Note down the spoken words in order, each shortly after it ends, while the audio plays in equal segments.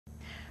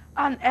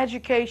An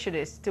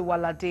educationist,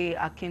 Tiwalade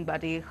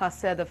Akinbade, has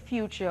said the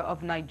future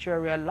of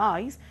Nigeria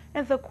lies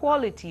in the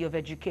quality of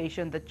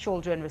education the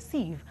children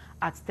receive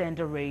at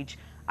tender age.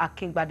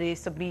 Akinbade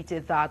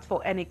submitted that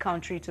for any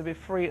country to be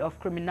free of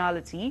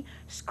criminality,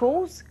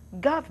 schools,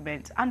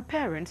 government and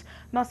parents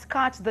must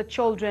catch the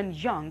children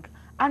young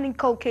and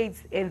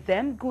inculcate in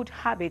them good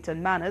habits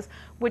and manners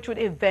which would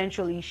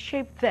eventually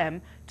shape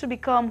them to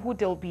become who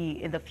they'll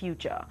be in the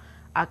future.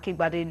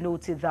 Akinbade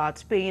noted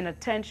that paying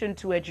attention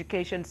to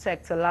education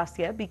sector last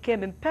year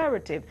became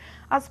imperative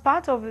as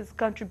part of his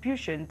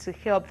contribution to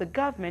help the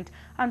government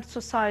and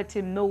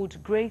society mold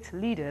great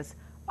leaders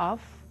of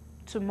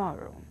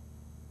tomorrow.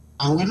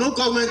 And we know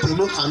government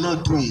alone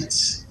cannot do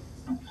it.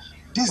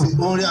 This is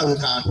the only way we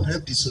can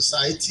help the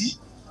society,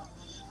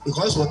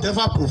 because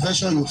whatever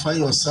profession you find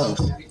yourself,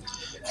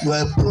 you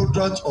are a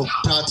product of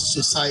that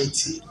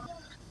society.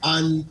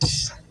 And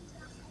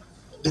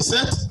they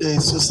said a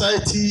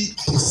society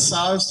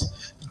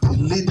deserves the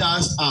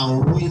leaders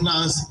and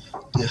winners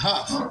they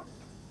have.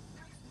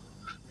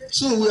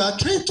 So we are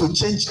trying to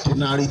change the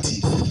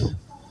narrative.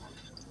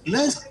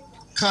 Let's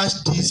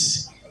catch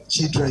these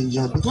children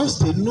young because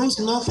they know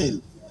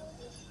nothing.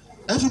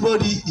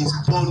 Everybody is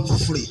born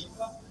free.